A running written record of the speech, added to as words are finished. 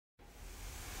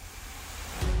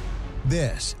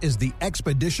This is the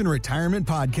Expedition Retirement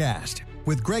Podcast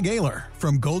with Greg Ayler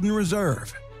from Golden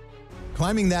Reserve.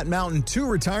 Climbing that mountain to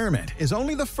retirement is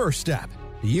only the first step.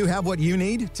 Do you have what you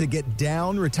need to get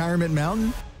down Retirement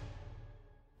Mountain?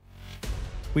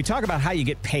 We talk about how you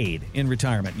get paid in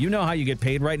retirement. You know how you get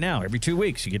paid right now. Every 2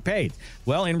 weeks you get paid.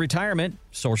 Well, in retirement,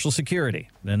 Social Security.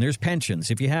 Then there's pensions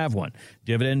if you have one.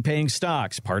 Dividend-paying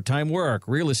stocks, part-time work,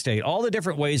 real estate, all the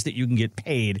different ways that you can get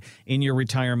paid in your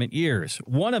retirement years.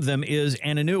 One of them is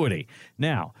an annuity.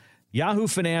 Now, Yahoo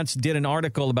Finance did an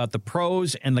article about the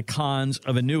pros and the cons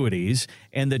of annuities,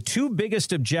 and the two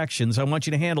biggest objections I want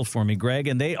you to handle for me, Greg,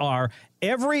 and they are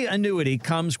every annuity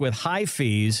comes with high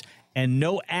fees and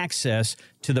no access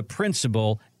to the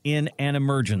principal in an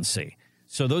emergency.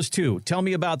 So those two, tell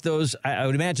me about those. I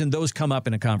would imagine those come up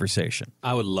in a conversation.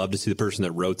 I would love to see the person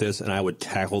that wrote this, and I would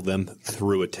tackle them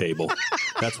through a table.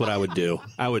 That's what I would do.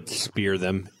 I would spear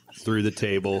them through the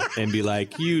table and be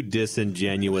like, you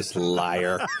disingenuous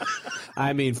liar.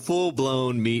 I mean,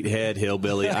 full-blown meathead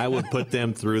hillbilly. I would put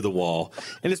them through the wall.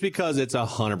 And it's because it's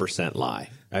 100% lie.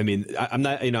 I mean, I'm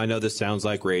not, I know this sounds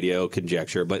like radio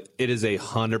conjecture, but it is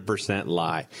 100%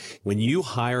 lie. When you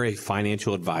hire a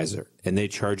financial advisor and they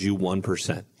charge you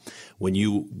 1%, when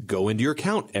you go into your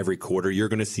account every quarter, you're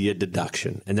going to see a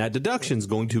deduction. And that deduction is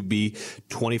going to be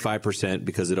 25%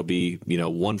 because it'll be,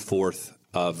 1/4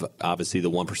 of obviously the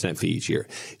 1% fee each year.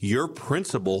 Your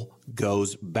principal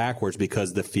goes backwards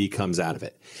because the fee comes out of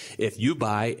it. If you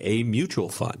buy a mutual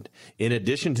fund, in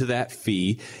addition to that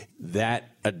fee,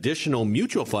 that additional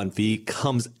mutual fund fee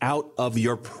comes out of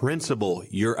your principal.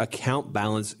 Your account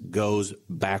balance goes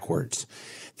backwards.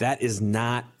 That is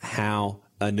not how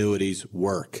annuities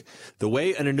work. The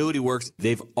way an annuity works,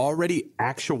 they've already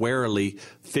actuarially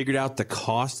figured out the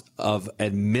cost of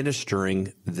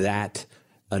administering that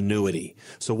annuity.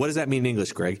 So what does that mean in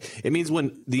English, Greg? It means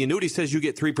when the annuity says you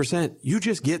get 3%, you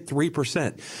just get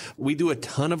 3%. We do a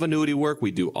ton of annuity work.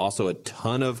 We do also a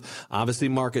ton of obviously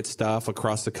market stuff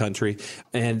across the country.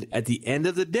 And at the end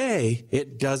of the day,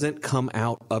 it doesn't come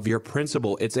out of your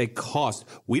principal. It's a cost.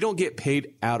 We don't get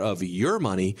paid out of your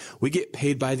money. We get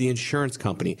paid by the insurance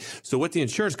company. So what the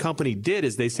insurance company did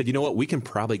is they said, you know what? We can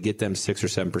probably get them 6 or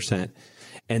 7%.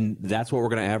 And that's what we're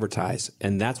going to advertise.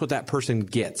 And that's what that person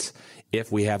gets if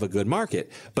we have a good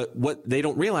market. But what they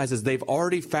don't realize is they've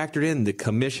already factored in the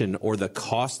commission or the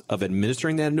cost of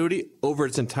administering that annuity over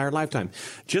its entire lifetime.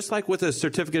 Just like with a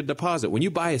certificate of deposit, when you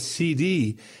buy a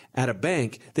CD at a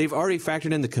bank, they've already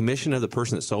factored in the commission of the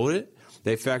person that sold it.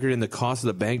 They factored in the cost of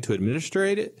the bank to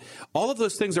administrate it. All of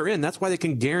those things are in. That's why they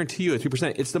can guarantee you a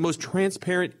 3%. It's the most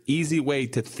transparent, easy way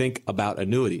to think about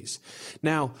annuities.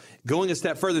 Now, going a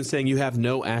step further and saying you have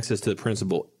no access to the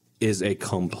principal is a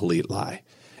complete lie.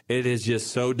 It is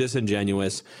just so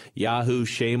disingenuous. Yahoo,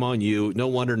 shame on you. No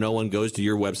wonder no one goes to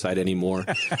your website anymore.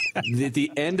 At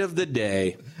the end of the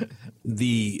day,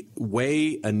 the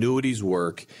way annuities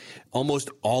work, almost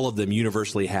all of them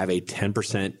universally have a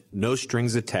 10%, no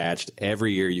strings attached.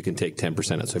 Every year you can take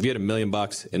 10% out. So if you had $1 million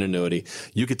in annuity,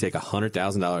 you could take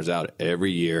 $100,000 out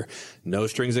every year. No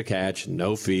strings attached,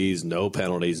 no fees, no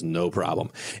penalties, no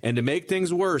problem. And to make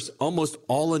things worse, almost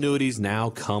all annuities now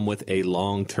come with a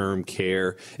long-term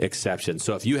care exception.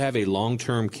 So if you have a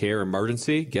long-term care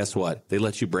emergency, guess what? They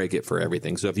let you break it for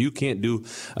everything. So if you can't do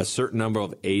a certain number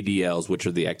of ADLs, which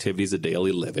are the activities of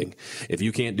daily living, if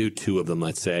you can't do 2 of them,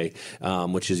 let's say,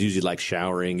 which is usually like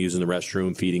showering, using the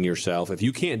restroom, feeding yourself. If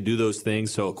you can't do those things,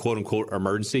 so a quote unquote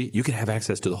emergency, you can have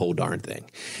access to the whole darn thing.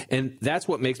 And that's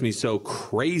what makes me so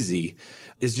crazy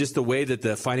is just the way that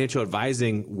the financial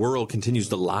advising world continues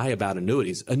to lie about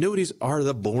annuities. Annuities are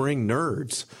the boring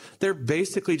nerds. They're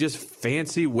basically just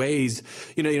fancy ways.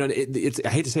 It's I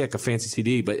hate to say like a fancy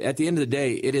CD, but at the end of the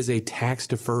day, it is a tax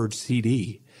deferred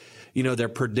CD. They're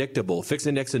predictable. Fixed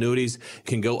index annuities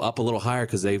can go up a little higher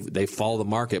because they follow the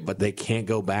market, but they can't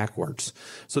go backwards.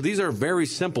 So these are very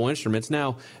simple instruments.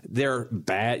 Now, they're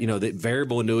bad. The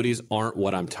variable annuities aren't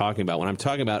what I'm talking about. When I'm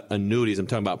talking about annuities, I'm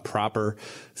talking about proper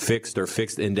fixed or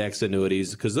fixed index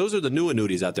annuities because those are the new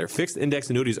annuities out there. Fixed index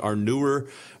annuities are newer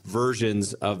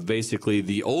versions of basically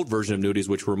the old version of annuities,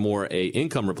 which were more a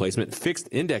income replacement. Fixed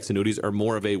index annuities are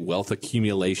more of a wealth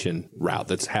accumulation route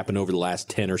that's happened over the last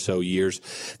 10 or so years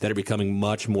that are becoming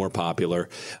much more popular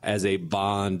as a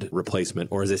bond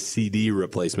replacement or as a CD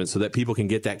replacement so that people can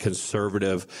get that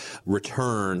conservative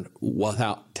return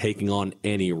without taking on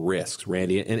any risks,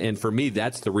 Randy. And for me,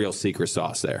 that's the real secret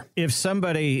sauce there. If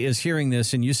somebody is hearing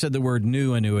this and you said the word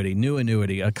new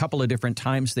annuity a couple of different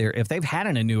times there, if they've had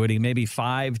an annuity maybe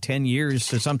 5-10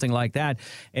 years or something like that,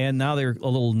 and now they're a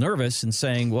little nervous and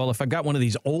saying, well, if I've got one of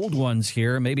these old ones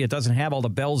here, maybe it doesn't have all the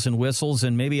bells and whistles,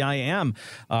 and maybe I am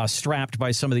strapped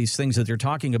by some of these things that they're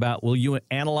talking about. Will you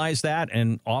analyze that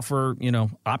and offer,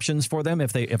 options for them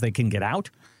if they can get out?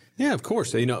 Yeah, of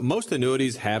course. Most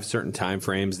annuities have certain time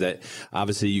frames that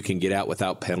obviously you can get out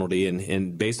without penalty.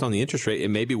 And based on the interest rate, it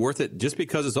may be worth it. Just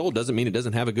because it's old doesn't mean it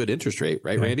doesn't have a good interest rate,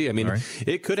 right, Randy? I mean,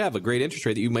 It could have a great interest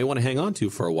rate that you may want to hang on to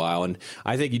for a while. And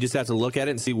I think you just have to look at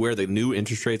it and see where the new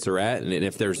interest rates are at. And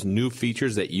if there's new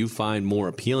features that you find more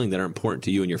appealing that are important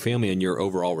to you and your family and your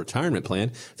overall retirement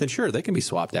plan, then sure, they can be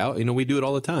swapped out. We do it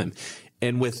all the time.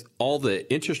 And with all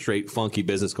the interest rate funky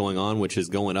business going on, which is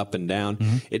going up and down,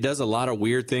 it does a lot of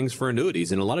weird things for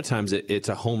annuities. And a lot of times it's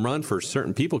a home run for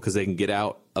certain people because they can get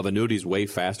out of annuities way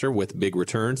faster with big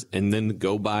returns and then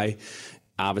go buy,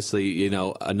 obviously,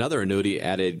 another annuity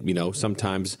at a,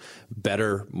 sometimes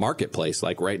better marketplace,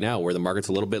 like right now where the market's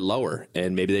a little bit lower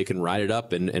and maybe they can ride it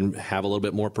up and have a little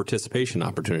bit more participation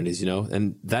opportunities,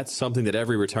 and that's something that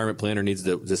every retirement planner needs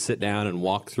to sit down and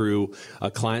walk through a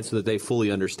client so that they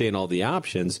fully understand all the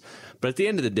options. But at the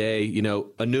end of the day,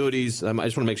 annuities, I just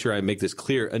want to make sure I make this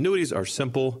clear. Annuities are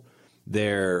simple,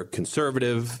 they're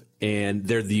conservative, and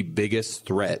they're the biggest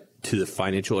threat to the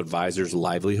financial advisor's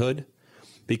livelihood,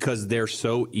 because they're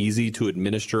so easy to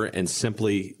administer and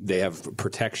simply they have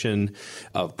protection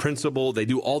of principal. They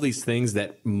do all these things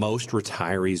that most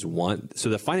retirees want. So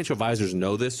the financial advisors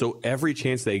know this. So every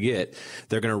chance they get,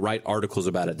 they're going to write articles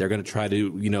about it. They're going to try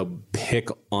to, pick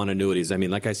on annuities. I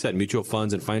mean, like I said, mutual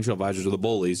funds and financial advisors are the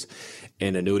bullies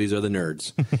and annuities are the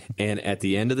nerds. And at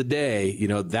the end of the day,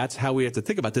 that's how we have to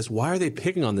think about this. Why are they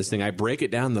picking on this thing? I break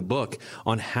it down in the book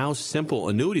on how simple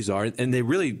annuities are. And they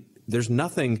really, there's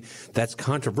nothing that's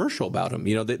controversial about them.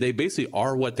 They basically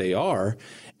are what they are.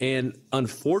 And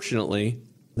unfortunately,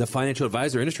 the financial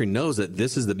advisor industry knows that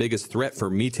this is the biggest threat for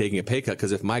me taking a pay cut,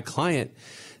 because if my client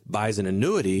buys an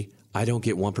annuity, I don't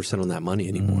get 1% on that money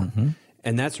anymore.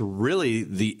 And that's really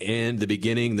the end, the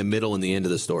beginning, the middle, and the end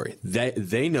of the story.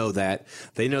 They know that.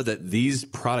 They know that these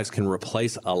products can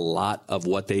replace a lot of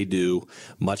what they do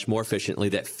much more efficiently,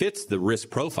 that fits the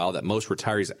risk profile that most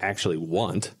retirees actually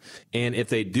want. And if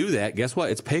they do that, guess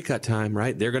what? It's pay cut time,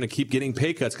 right? They're going to keep getting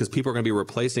pay cuts because people are going to be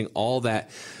replacing all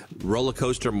that roller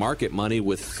coaster market money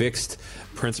with fixed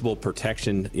principal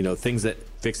protection, things that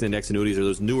fixed index annuities or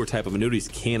those newer type of annuities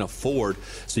can't afford.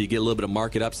 So you get a little bit of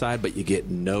market upside, but you get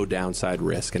no downside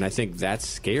risk. And I think that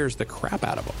scares the crap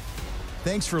out of them.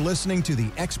 Thanks for listening to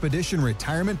the Expedition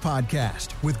Retirement Podcast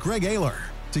with Greg Ayler.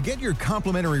 To get your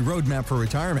complimentary roadmap for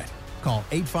retirement, call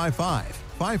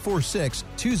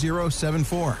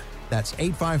 855-546-2074. That's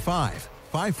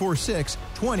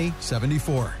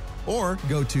 855-546-2074. Or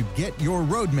go to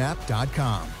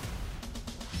getyourroadmap.com.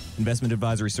 Investment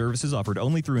advisory services offered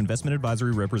only through investment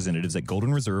advisory representatives at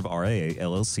Golden Reserve RIA,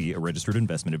 LLC, a registered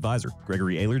investment advisor.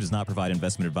 Gregory Ayler does not provide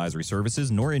investment advisory services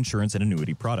nor insurance and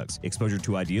annuity products. Exposure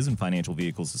to ideas and financial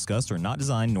vehicles discussed are not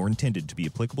designed nor intended to be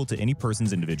applicable to any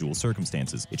person's individual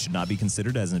circumstances. It should not be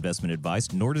considered as investment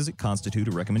advice, nor does it constitute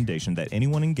a recommendation that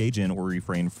anyone engage in or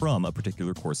refrain from a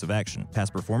particular course of action.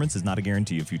 Past performance is not a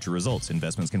guarantee of future results.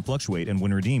 Investments can fluctuate and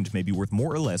when redeemed may be worth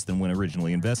more or less than when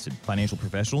originally invested. Financial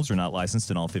professionals are not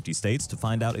licensed in all 50 states. To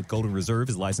find out if Golden Reserve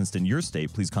is licensed in your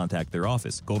state, please contact their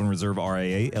office. Golden Reserve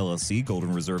RIA, LLC,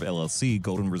 Golden Reserve LLC,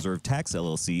 Golden Reserve Tax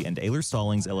LLC, and Ayler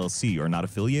Stallings LLC are not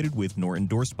affiliated with nor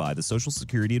endorsed by the Social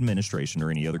Security Administration or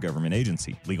any other government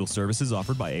agency. Legal services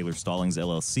offered by Ayler Stallings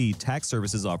LLC. Tax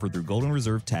services offered through Golden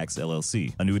Reserve Tax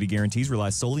LLC. Annuity guarantees rely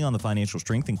solely on the financial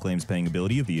strength and claims paying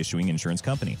ability of the issuing insurance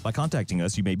company. By contacting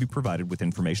us, you may be provided with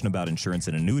information about insurance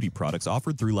and annuity products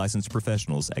offered through licensed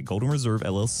professionals at Golden Reserve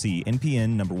LLC, NPN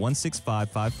number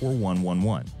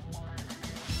 1655411.